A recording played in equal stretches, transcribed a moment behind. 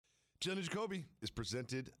Jalen Jacoby is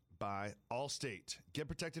presented by Allstate. Get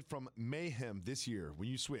protected from mayhem this year when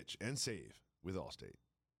you switch and save with Allstate.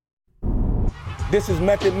 This is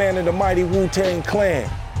Method Man of the mighty Wu-Tang Clan.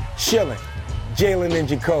 Chillin'. Jalen and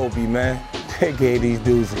Jacoby, man. They gave these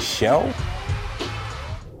dudes a show.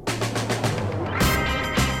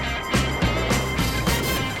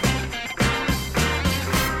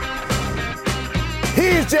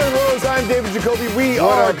 He's Jalen Rose. I'm David Jacoby. We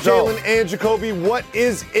are Jalen and Jacoby. What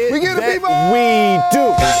is it we get the people. We do?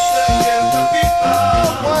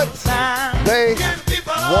 What they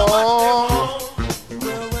want.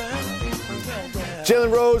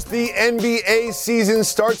 Jalen Rose, the NBA season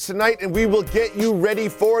starts tonight, and we will get you ready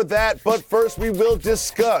for that. But first, we will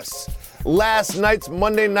discuss last night's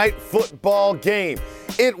Monday Night Football game.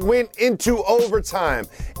 It went into overtime,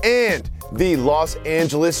 and the Los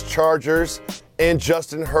Angeles Chargers and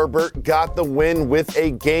Justin Herbert got the win with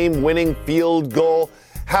a game-winning field goal.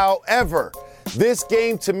 However, this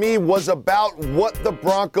game to me was about what the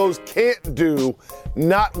Broncos can't do,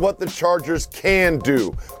 not what the Chargers can do.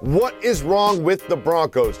 What is wrong with the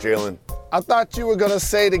Broncos, Jalen? I thought you were going to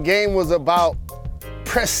say the game was about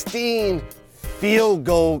pristine field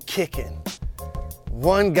goal kicking.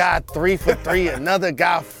 One guy 3 for 3, another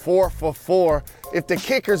guy 4 for 4. If the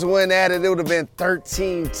kickers went at it, it would have been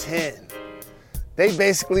 13-10. They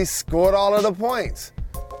basically scored all of the points.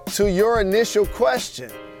 To your initial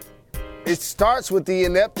question, it starts with the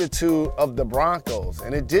ineptitude of the Broncos,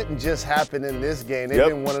 and it didn't just happen in this game. They've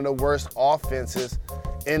been one of the worst offenses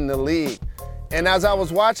in the league. And as I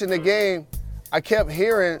was watching the game, I kept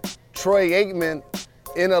hearing Troy Aikman,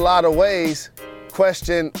 in a lot of ways,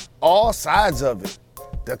 question all sides of it.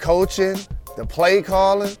 The coaching, the play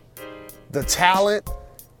calling, the talent.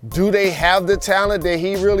 Do they have the talent that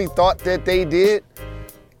he really thought that they did?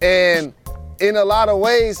 And in a lot of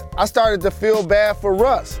ways, I started to feel bad for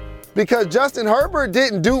Russ because Justin Herbert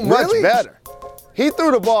didn't do much better. He threw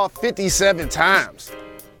the ball 57 times,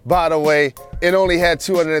 by the way, and only had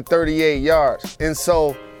 238 yards. And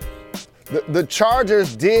so the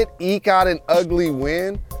Chargers did eke out an ugly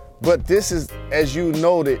win, but this is, as you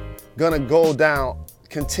noted, going to go down,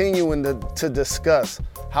 continuing to discuss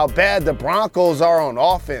how bad the Broncos are on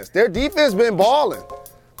offense. Their defense been balling.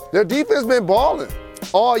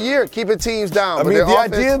 All year, keeping teams down. I mean, the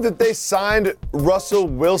idea that they signed Russell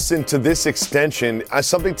Wilson to this extension,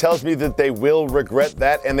 something tells me that they will regret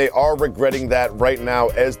that, and they are regretting that right now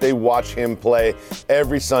as they watch him play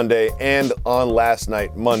every Sunday and on last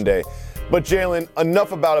night, Monday. But Jalen,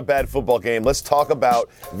 enough about a bad football game. Let's talk about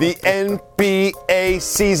the NBA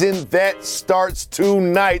season that starts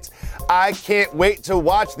tonight. I can't wait to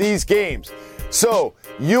watch these games. So,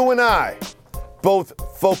 you and I both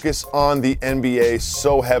focus on the NBA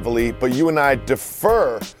so heavily, but you and I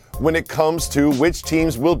defer when it comes to which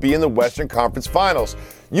teams will be in the Western Conference Finals.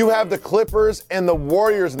 You have the Clippers and the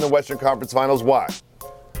Warriors in the Western Conference Finals. Why?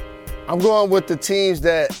 I'm going with the teams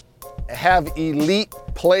that have elite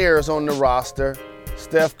players on the roster.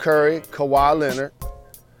 Steph Curry, Kawhi Leonard.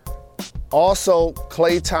 Also,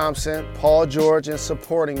 Klay Thompson, Paul George in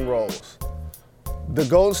supporting roles. The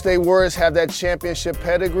Golden State Warriors have that championship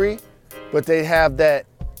pedigree, but they have that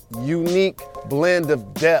unique blend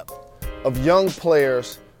of depth of young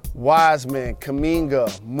players, Wiseman,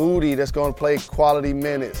 Kuminga, Moody, that's going to play quality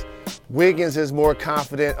minutes. Wiggins is more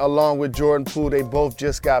confident along with Jordan Poole. They both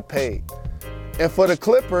just got paid. And for the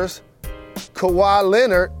Clippers, Kawhi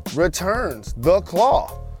Leonard returns, the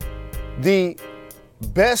Claw. The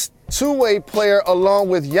best two-way player along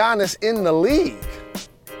with Giannis in the league.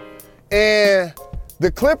 And the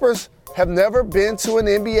Clippers have never been to an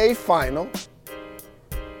NBA final.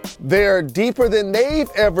 They're deeper than they've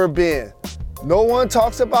ever been. No one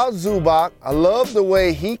talks about Zubac. I love the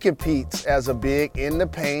way he competes as a big in the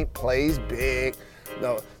paint, plays big,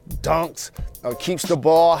 dunks, keeps the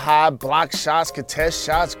ball high, blocks shots, contest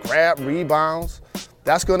shots, grab rebounds.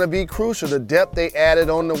 That's going to be crucial. The depth they added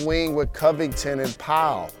on the wing with Covington and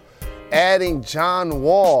Powell. Adding John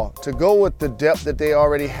Wall to go with the depth that they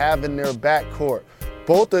already have in their backcourt.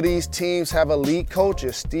 Both of these teams have elite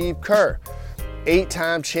coaches. Steve Kerr,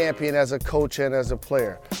 8-time champion as a coach and as a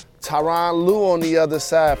player. Tyronn Lue on the other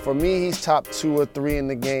side. For me, he's top 2 or 3 in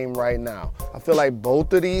the game right now. I feel like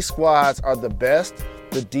both of these squads are the best,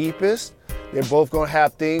 the deepest. They're both going to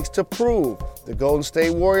have things to prove. The Golden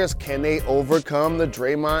State Warriors, can they overcome the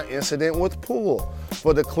Draymond incident with Poole?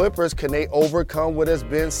 For the Clippers, can they overcome what has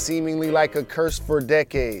been seemingly like a curse for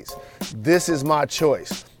decades? This is my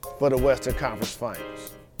choice for the Western Conference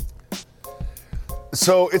Finals.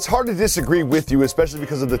 So it's hard to disagree with you, especially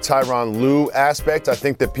because of the Tyronn Lue aspect. I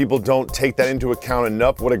think that people don't take that into account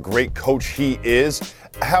enough, what a great coach he is.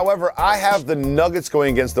 However, I have the Nuggets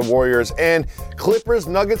going against the Warriors, and Clippers,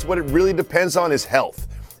 Nuggets, what it really depends on is health.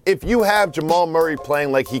 If you have Jamal Murray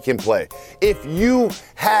playing like he can play, if you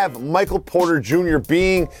have Michael Porter Jr.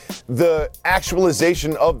 being the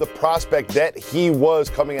actualization of the prospect that he was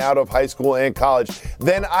coming out of high school and college,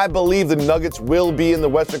 then I believe the Nuggets will be in the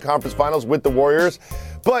Western Conference Finals with the Warriors.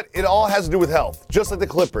 But it all has to do with health, just like the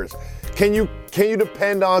Clippers. Can you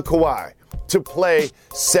depend on Kawhi to play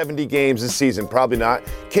 70 games this season? Probably not.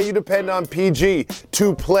 Can you depend on PG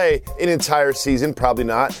to play an entire season? Probably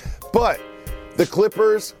not. But the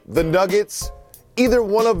Clippers, the Nuggets, either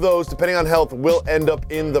one of those, depending on health, will end up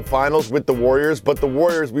in the finals with the Warriors. But the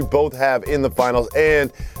Warriors we both have in the finals.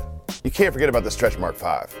 And you can't forget about the stretch mark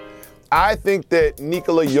 5. I think that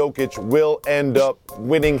Nikola Jokic will end up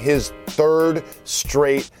winning his 3rd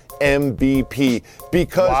straight MVP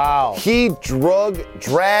because he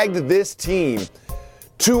dragged this team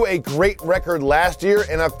to a great record last year,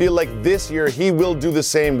 and I feel like this year he will do the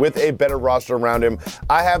same with a better roster around him.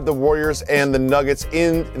 I have the Warriors and the Nuggets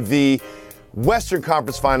in the Western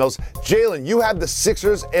Conference Finals. Jalen, you have the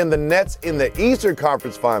Sixers and the Nets in the Eastern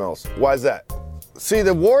Conference Finals. Why is that? See,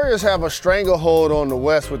 the Warriors have a stranglehold on the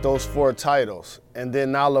West with those 4 titles, and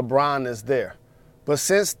then now LeBron is there. But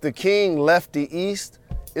since the King left the East,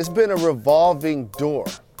 it's been a revolving door.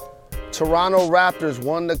 Toronto Raptors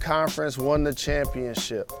won the conference, won the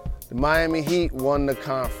championship. The Miami Heat won the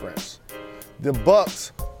conference. The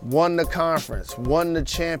Bucks won the conference, won the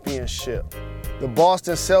championship. The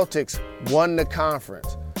Boston Celtics won the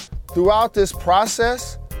conference. Throughout this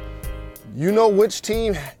process, you know which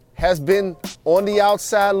team has been on the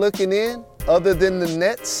outside looking in other than the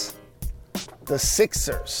Nets? The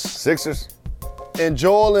Sixers. Sixers. And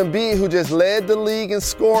Joel Embiid, who just led the league in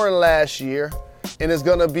scoring last year, and is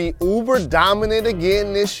going to be uber dominant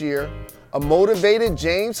again this year. A motivated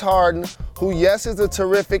James Harden, who, yes, is a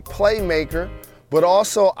terrific playmaker, but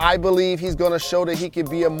also I believe he's going to show that he can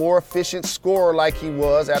be a more efficient scorer like he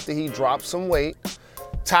was after he dropped some weight.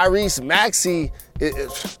 Tyrese Maxey, the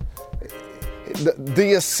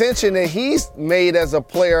ascension that he's made as a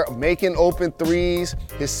player, making open threes,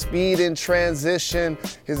 his speed in transition,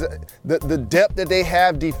 the depth that they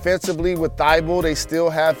have defensively with Thibault, they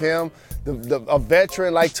still have him. A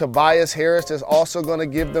veteran like Tobias Harris is also going to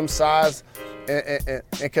give them size and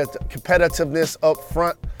competitiveness up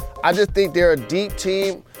front. I just think they're a deep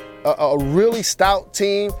team, a really stout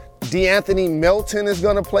team. DeAnthony Melton is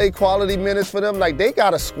going to play quality minutes for them. Like, they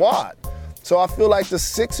got a squad. So I feel like the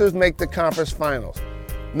Sixers make the conference finals.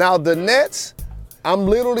 Now, the Nets, I'm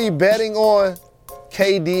literally betting on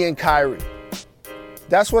KD and Kyrie.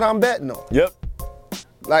 That's what I'm betting on. Yep.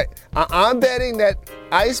 Like, I'm betting that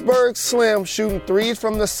Iceberg Slim, shooting threes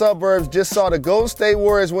from the suburbs, just saw the Golden State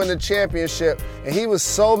Warriors win the championship, and he was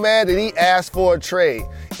so mad that he asked for a trade.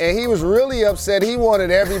 And he was really upset. He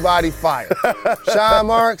wanted everybody fired. Sean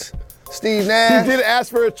Marks, Steve Nash. He did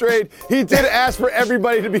ask for a trade. He did ask for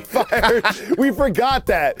everybody to be fired. We forgot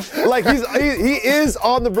that. Like, he is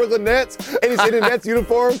on the Brooklyn Nets, and he's in a Nets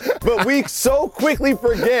uniform, but we so quickly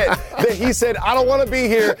forget that he said, I don't want to be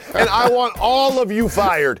here, and I want all of you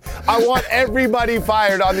fired. I want everybody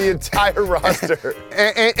fired on the entire roster.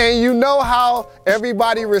 And you know how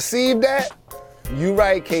everybody received that? You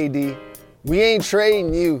right, KD. We ain't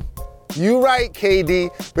trading you. You right,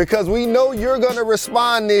 KD, because we know you're going to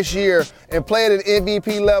respond this year and play at an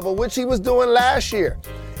MVP level, which he was doing last year.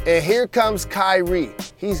 And here comes Kyrie.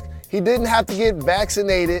 He didn't have to get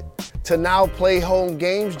vaccinated to now play home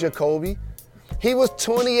games, Jacoby. He was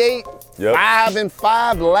 28,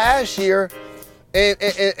 5-5 last year. And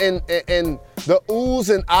the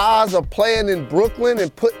oohs and ahs of playing in Brooklyn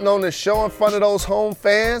and putting on a show in front of those home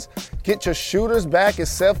fans. Get your shooters back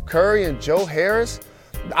as Seth Curry and Joe Harris.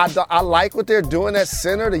 I like what they're doing at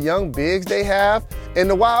center, the young bigs they have. And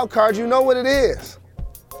the wild card, you know what it is.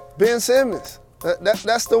 Ben Simmons.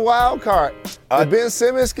 That's the wild card. Ben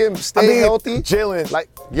Simmons can stay healthy. Jalen.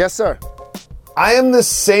 Yes, sir. I am the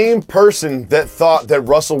same person that thought that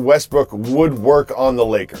Russell Westbrook would work on the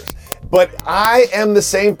Lakers. But I am the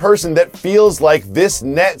same person that feels like this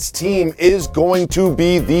Nets team is going to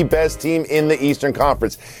be the best team in the Eastern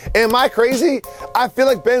Conference. Am I crazy? I feel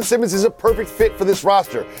like Ben Simmons is a perfect fit for this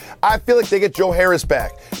roster. I feel like they get Joe Harris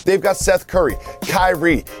back. They've got Seth Curry,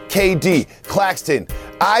 Kyrie, KD, Claxton.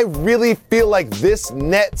 I really feel like this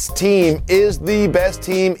Nets team is the best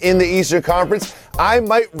team in the Eastern Conference. I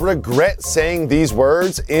might regret saying these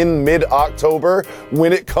words in mid-October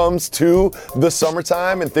when it comes to the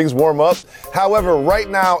summertime and things warm up. However, right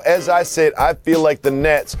now, as I said, I feel like the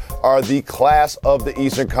Nets are the class of the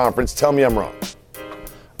Eastern Conference. Tell me I'm wrong.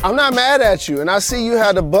 I'm not mad at you, and I see you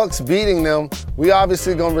had the Bucks beating them. We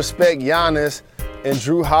obviously gonna respect Giannis and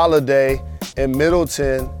Drew Holiday and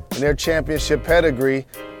Middleton and their championship pedigree.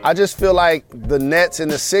 I just feel like the Nets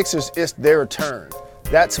and the Sixers, it's their turn.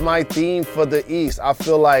 That's my theme for the East. I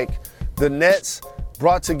feel like the Nets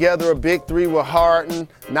brought together a big three with Harden,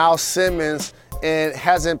 now Simmons, and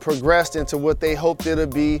hasn't progressed into what they hoped it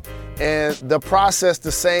would be. And the process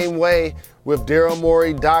the same way with Daryl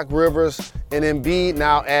Morey, Doc Rivers, and Embiid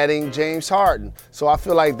now adding James Harden. So I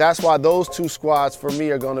feel like that's why those two squads for me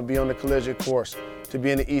are going to be on the collision course to be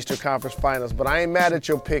in the Eastern Conference Finals. But I ain't mad at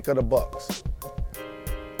your pick of the Bucks.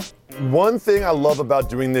 One thing I love about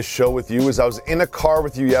doing this show with you is I was in a car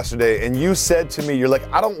with you yesterday and you said to me, you're like,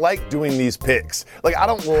 I don't like doing these picks. Like, I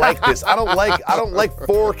don't like this. I don't like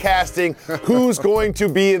forecasting who's going to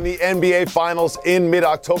be in the NBA Finals in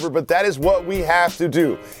mid-October, but that is what we have to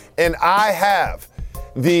do. And I have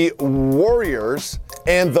the Warriors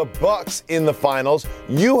and the Bucks in the finals.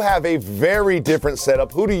 You have a very different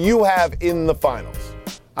setup. Who do you have in the finals?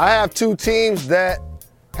 I have two teams that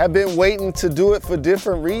have been waiting to do it for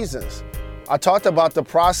different reasons. I talked about the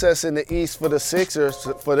process in the East for the Sixers,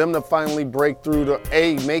 for them to finally break through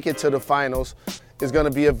to make it to the finals is going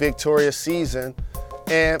to be a victorious season.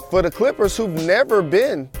 And for the Clippers, who've never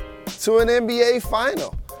been to an NBA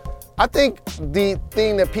final. I think the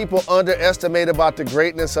thing that people underestimate about the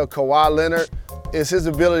greatness of Kawhi Leonard is his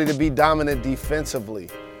ability to be dominant defensively,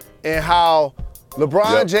 and how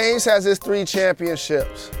LeBron James has his 3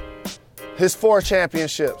 championships. His 4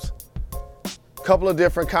 championships, couple of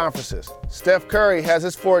different conferences. Steph Curry has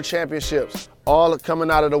his 4 championships, all coming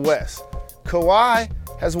out of the West. Kawhi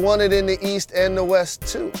has won it in the East and the West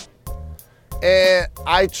too. And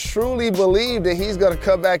I truly believe that he's gonna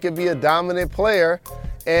come back and be a dominant player,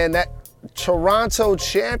 and that Toronto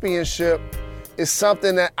championship is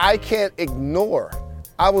something that I can't ignore.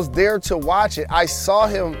 I was there to watch it. I saw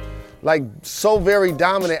him like so very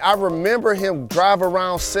dominant. I remember him drive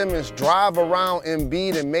around Simmons, drive around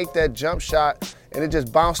Embiid and make that jump shot, and it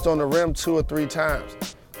just bounced on the rim 2 or 3 times.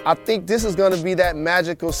 I think this is gonna be that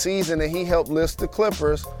magical season, and he helped lift the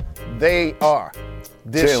Clippers. They are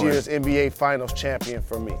this year's NBA Finals champion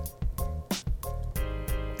for me.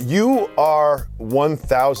 You are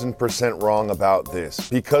 1,000% wrong about this,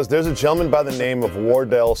 because there's a gentleman by the name of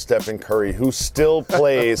Wardell Stephen Curry who still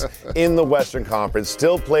plays in the Western Conference,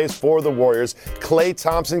 still plays for the Warriors. Klay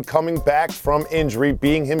Thompson coming back from injury,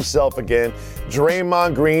 being himself again.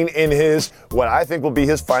 Draymond Green in his, what I think will be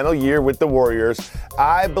his final year with the Warriors.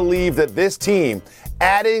 I believe that this team,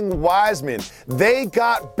 adding Wiseman, they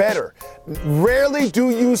got better. Rarely do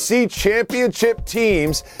you see championship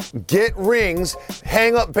teams get rings,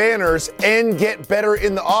 hang up banners, and get better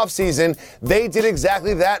in the offseason. They did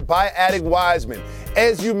exactly that by adding Wiseman.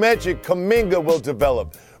 As you mentioned, Kuminga will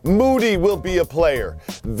develop. Moody will be a player.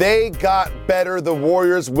 They got better. The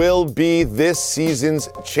Warriors will be this season's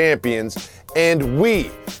champions, and we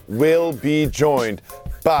will be joined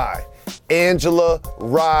by Angela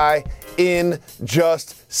Rye in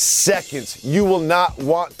just seconds. You will not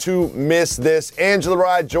want to miss this. Angela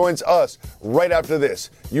Rye joins us right after this.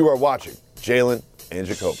 You are watching Jalen and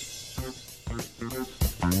Jacoby.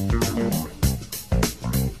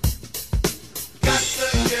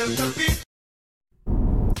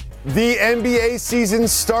 The NBA season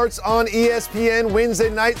starts on ESPN Wednesday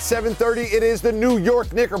night, 7:30. It is the New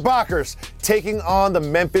York Knickerbockers taking on the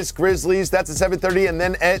Memphis Grizzlies. That's at 7:30. And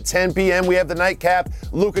then at 10 p.m., we have the nightcap.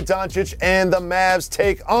 Luka Doncic and the Mavs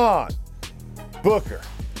take on Booker,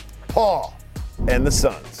 Paul, and the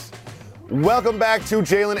Suns. Welcome back to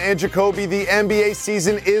Jalen and Jacoby. The NBA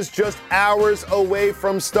season is just hours away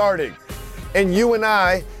from starting, and you and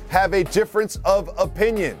I have a difference of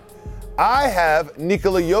opinion. I have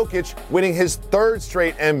Nikola Jokic winning his 3rd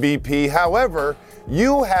straight MVP. However,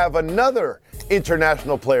 you have another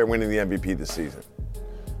international player winning the MVP this season.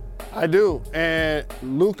 I do, and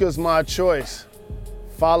Luka's my choice,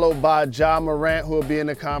 followed by Ja Morant, who will be in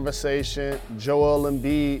the conversation, Joel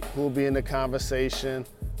Embiid, who will be in the conversation,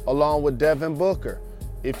 along with Devin Booker.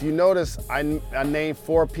 If you notice, I named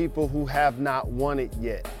 4 people who have not won it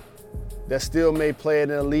yet, that still may play at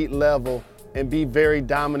an elite level and be very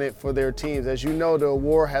dominant for their teams. As you know, the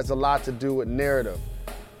award has a lot to do with narrative.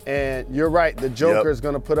 And you're right, the Joker is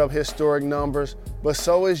going to put up historic numbers, but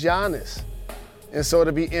so is Giannis. And so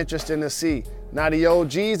it'll be interesting to see. Now, the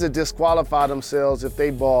OGs will disqualify themselves if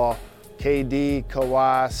they ball, KD,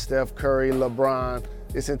 Kawhi, Steph Curry, LeBron,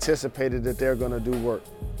 it's anticipated that they're going to do work.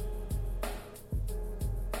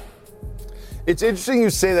 It's interesting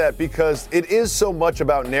you say that because it is so much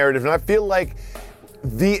about narrative, and I feel like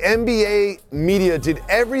the NBA media did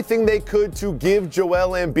everything they could to give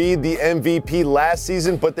Joel Embiid the MVP last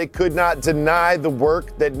season, but they could not deny the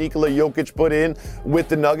work that Nikola Jokic put in with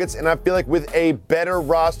the Nuggets. And I feel like with a better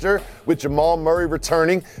roster, with Jamal Murray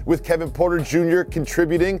returning, with Kevin Porter Jr.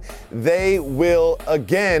 contributing, they will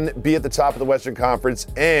again be at the top of the Western Conference,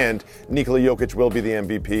 and Nikola Jokic will be the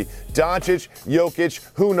MVP. Doncic, Jokic,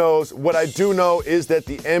 who knows? What I do know is that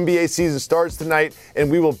the NBA season starts tonight, and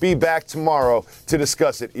we will be back tomorrow to discuss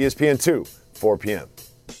it. ESPN2, 4 p.m.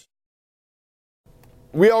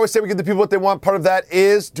 We always say we give the people what they want. Part of that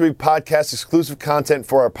is doing podcast exclusive content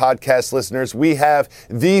for our podcast listeners. We have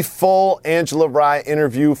the full Angela Rye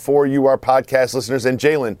interview for you, our podcast listeners. And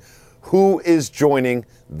Jalen, who is joining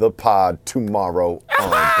the pod tomorrow on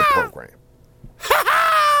the program?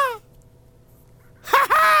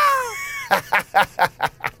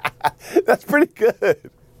 That's pretty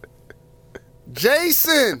good.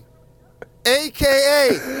 Jason, a.k.a.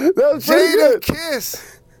 Jada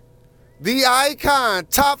Kiss, the icon,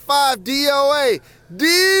 top 5 DOA,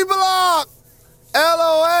 D-Block,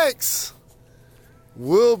 LOX,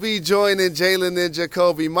 will be joining Jalen and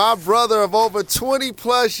Jacoby, my brother of over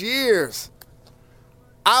 20-plus years.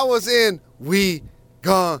 I was in We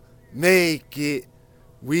Gon' Make It,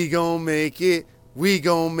 We Gon' Make It, We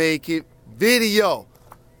Gon' Make It video.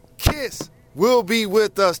 Kiss will be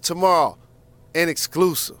with us tomorrow, an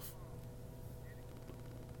exclusive.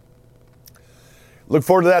 Look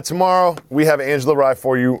forward to that tomorrow. We have Angela Rye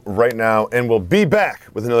for you right now, and we'll be back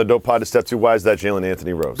with another Dope Pod to Step 2. Why is that, Jalen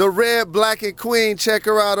Anthony Rose? The Red, Black, and Queen. Check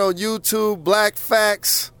her out on YouTube. Black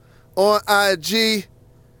Facts on IG.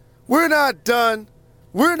 We're not done.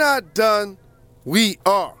 We're not done. We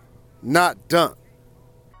are not done.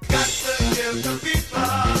 Got to give the people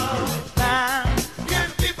time.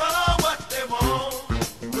 Give people what they want.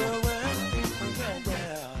 Don't you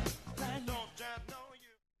know you?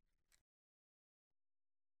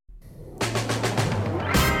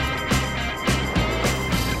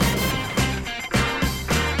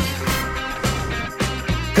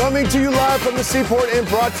 Coming to you live from the Seaport and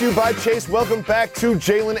brought to you by Chase. Welcome back to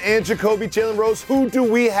Jalen and Jacoby. Jalen Rose, who do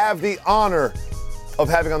we have the honor of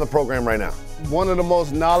having on the program right now? One of the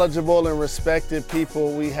most knowledgeable and respected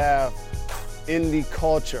people we have in the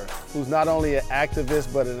culture, who's not only an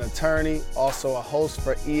activist but an attorney, also a host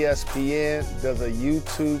for ESPN, does a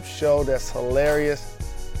YouTube show that's hilarious.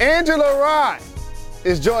 Angela Rye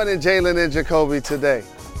is joining Jalen and Jacoby today.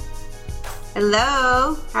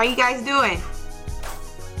 Hello, how are you guys doing?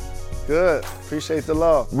 Good. Appreciate the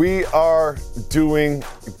love. We are doing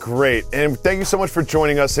great. And thank you so much for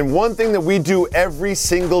joining us. And one thing that we do every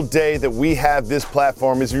single day that we have this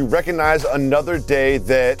platform is we recognize another day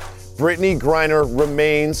that Brittney Griner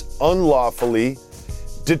remains unlawfully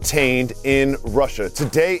detained in Russia.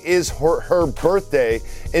 Today is her birthday,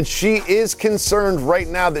 and she is concerned right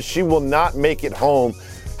now that she will not make it home.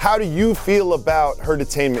 How do you feel about her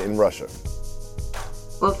detainment in Russia?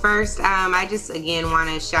 Well, first, I just, again, want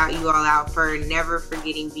to shout you all out for never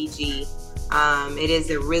forgetting BG. It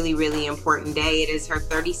is a really, really important day. It is her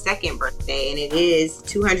 32nd birthday, and it is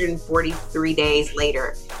 243 days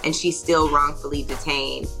later, and she's still wrongfully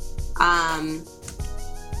detained.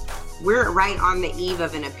 We're right on the eve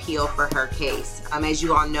of an appeal for her case. As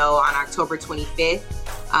you all know, on October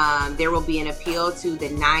 25th, there will be an appeal to the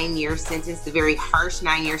 9-year sentence, the very harsh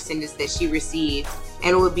 9-year sentence that she received.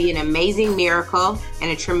 And it would be an amazing miracle and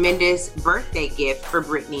a tremendous birthday gift for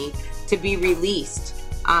Brittney to be released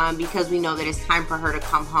because we know that it's time for her to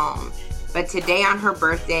come home. But today on her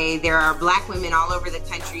birthday, there are Black women all over the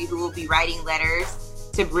country who will be writing letters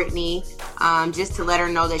to Brittney just to let her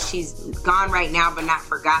know that she's gone right now but not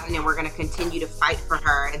forgotten, and we're going to continue to fight for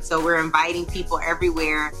her. And so we're inviting people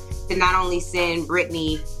everywhere to not only send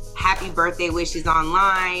Brittney happy birthday wishes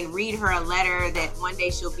online, read her a letter that one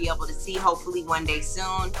day she'll be able to see, hopefully one day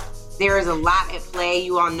soon. There is a lot at play.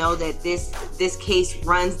 You all know that this case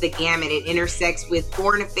runs the gamut. It intersects with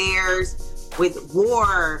foreign affairs, with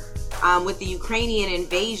war, with the Ukrainian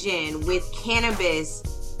invasion, with cannabis,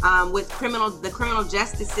 with the criminal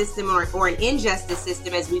justice system or an injustice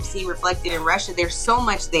system, as we've seen reflected in Russia. There's so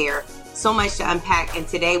much there, so much to unpack. And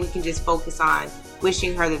today we can just focus on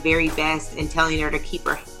wishing her the very best and telling her to keep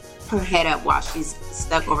her head up while she's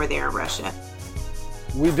stuck over there in Russia.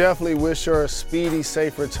 We definitely wish her a speedy,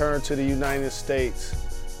 safe return to the United States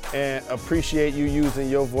and appreciate you using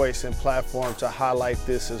your voice and platform to highlight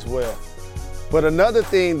this as well. But another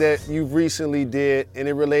thing that you recently did, and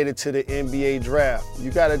it related to the NBA draft, you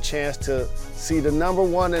got a chance to see the number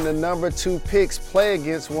 1 and the number 2 picks play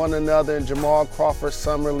against one another in Jamal Crawford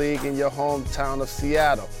Summer League in your hometown of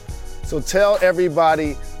Seattle. So tell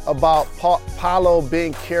everybody about Paolo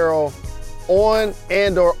Banchero on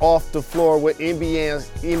and or off the floor, what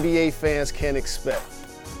NBA fans can expect.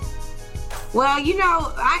 Well, you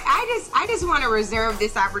know, I just want to reserve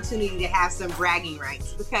this opportunity to have some bragging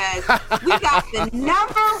rights because we got the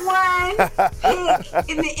number 1 pick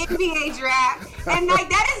in the NBA draft, and like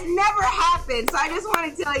that has never happened. So I just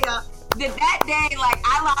want to tell y'all that day, like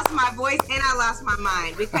I lost my voice and I lost my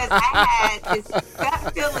mind because I had this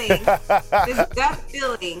gut feeling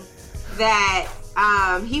that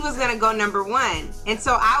he was gonna go number 1, and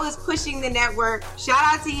so I was pushing the network. Shout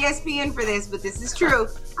out to ESPN for this, but this is true.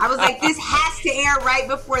 I was like, this has to air right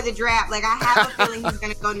before the draft. Like, I have a feeling he's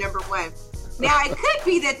going to go number 1. Now, it could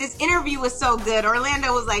be that this interview was so good.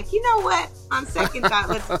 Orlando was like, you know what? On second thought,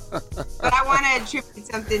 but I want to attribute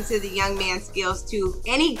something to the young man's skills, too.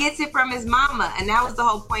 And he gets it from his mama. And that was the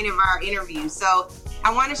whole point of our interview. So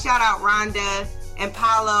I want to shout out Rhonda and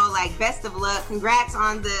Paolo. Like, best of luck. Congrats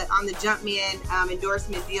on the Jumpman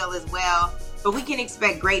endorsement deal as well. But we can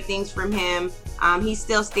expect great things from him. He's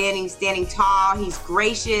still standing tall. He's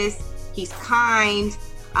gracious. He's kind.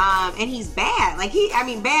 And he's bad.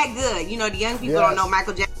 Bad good. You know, the young people don't know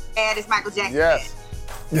Michael Jackson bad. It's Michael Jackson bad.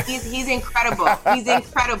 He's incredible. He's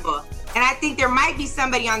incredible. And I think there might be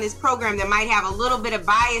somebody on this program that might have a little bit of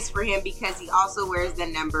bias for him because he also wears the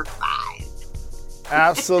number 5.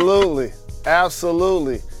 Absolutely.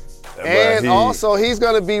 Absolutely. And also, he's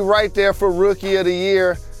going to be right there for Rookie of the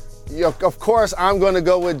Year. Of course, I'm going to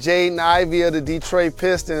go with Jaden Ivey of the Detroit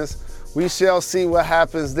Pistons. We shall see what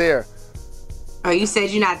happens there. Oh, you said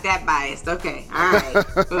you're not that biased. Okay, all right.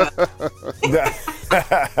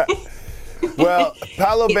 Well,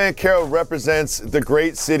 Paolo Banchero represents the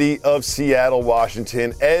great city of Seattle,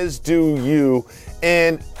 Washington, as do you.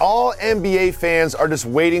 And all NBA fans are just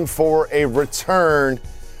waiting for a return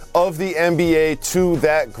of the NBA to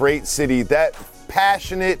that great city, that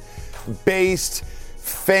passionate-based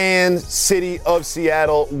fan city of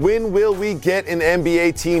Seattle. When will we get an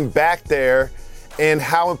NBA team back there, and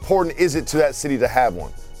how important is it to that city to have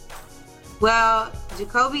one? Well,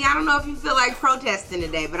 Jacoby, I don't know if you feel like protesting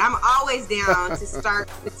today, but I'm always down to start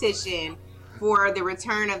a petition for the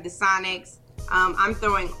return of the Sonics. I'm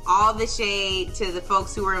throwing all the shade to the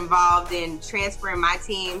folks who were involved in transferring my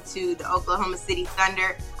team to the Oklahoma City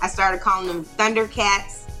Thunder. I started calling them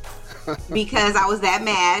Thundercats because I was that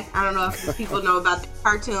mad. I don't know if people know about the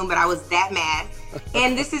cartoon, but I was that mad.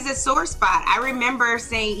 And this is a sore spot. I remember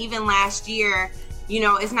saying even last year, you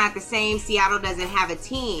know, it's not the same. Seattle doesn't have a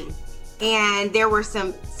team. And there were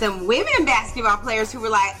some women basketball players who were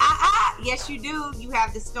like, yes, you do. You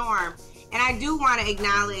have the Storm. And I do want to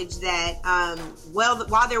acknowledge that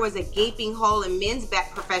while there was a gaping hole in men's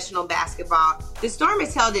professional basketball, the Storm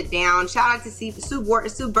has held it down. Shout out to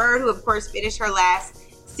Sue Bird, who, of course, finished her last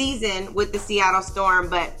season with the Seattle Storm.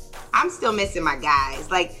 But I'm still missing my guys.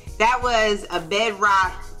 Like, that was a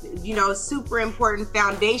bedrock, you know, super important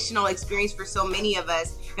foundational experience for so many of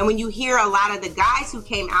us. And when you hear a lot of the guys who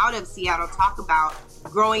came out of Seattle talk about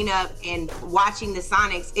growing up and watching the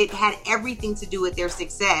Sonics, it had everything to do with their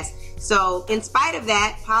success. So in spite of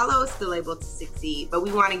that, Paolo is still able to succeed, but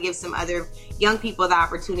we want to give some other young people the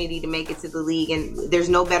opportunity to make it to the league. And there's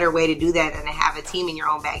no better way to do that than to have a team in your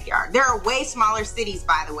own backyard. There are way smaller cities,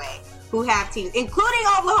 by the way, who have teams, including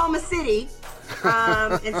Oklahoma City.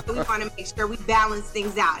 And so we want to make sure we balance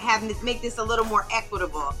things out, make this a little more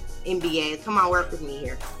equitable. NBA, come on, work with me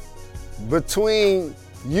here. Between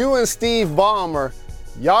you and Steve Ballmer,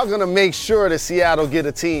 y'all gonna make sure that Seattle get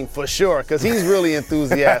a team for sure, because he's really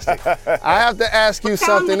enthusiastic. I have to ask you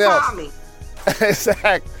something else.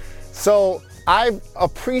 Exactly. So I've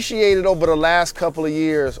appreciated over the last couple of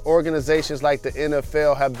years, organizations like the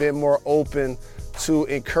NFL have been more open to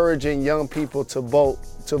encouraging young people to vote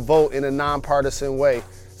in a nonpartisan way.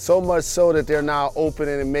 So much so that they're now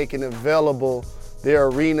opening and making available their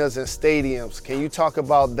arenas and stadiums. Can you talk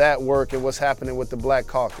about that work and what's happening with the Black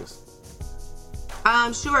Caucus?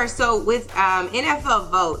 Sure. So with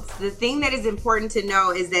NFL votes, the thing that is important to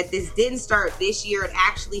know is that this didn't start this year. It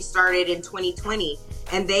actually started in 2020.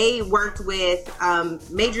 And they worked with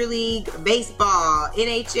Major League Baseball,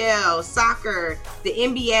 NHL, soccer, the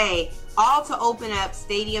NBA, all to open up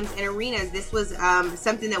stadiums and arenas. This was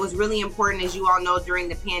something that was really important, as you all know, during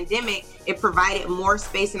the pandemic. It provided more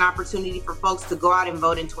space and opportunity for folks to go out and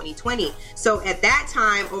vote in 2020. So at that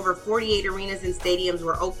time, over 48 arenas and stadiums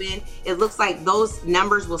were open. It looks like those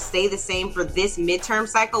numbers will stay the same for this midterm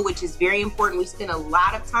cycle, which is very important. We spend a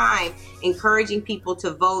lot of time encouraging people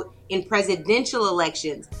to vote in presidential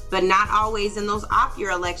elections, but not always in those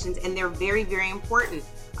off-year elections, and they're very, very important.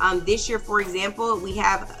 This year, for example, we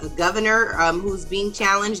have a governor who's being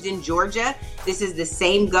challenged in Georgia. This is the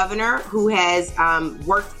same governor who has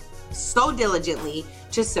worked so diligently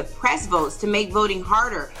to suppress votes, to make voting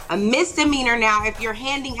harder. A misdemeanor now if you're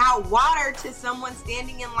handing out water to someone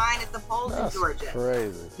standing in line at the polls in Georgia.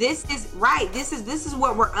 Crazy. This is right. This is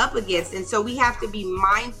what we're up against. And so we have to be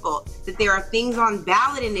mindful that there are things on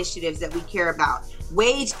ballot initiatives that we care about.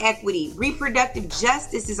 Wage equity, reproductive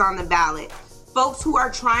justice is on the ballot. Folks who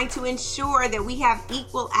are trying to ensure that we have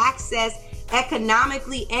equal access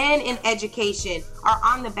economically and in education are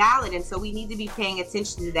on the ballot. And so we need to be paying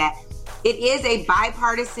attention to that. It is a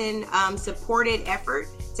bipartisan supported effort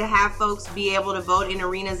to have folks be able to vote in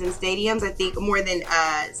arenas and stadiums. I think more than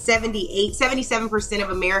 77%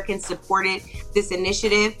 of Americans supported this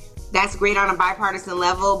initiative. That's great on a bipartisan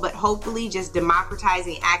level, but hopefully just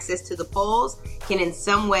democratizing access to the polls can in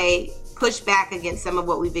some way push back against some of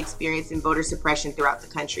what we've experienced in voter suppression throughout the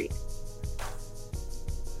country.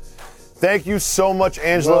 Thank you so much,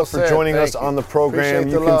 Angela, Well for said. joining Thank us you. on the program.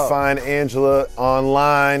 Appreciate You the can love. find Angela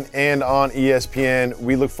online and on ESPN.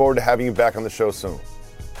 We look forward to having you back on the show soon.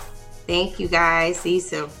 Thank you, guys. See you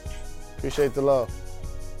soon. Appreciate the love.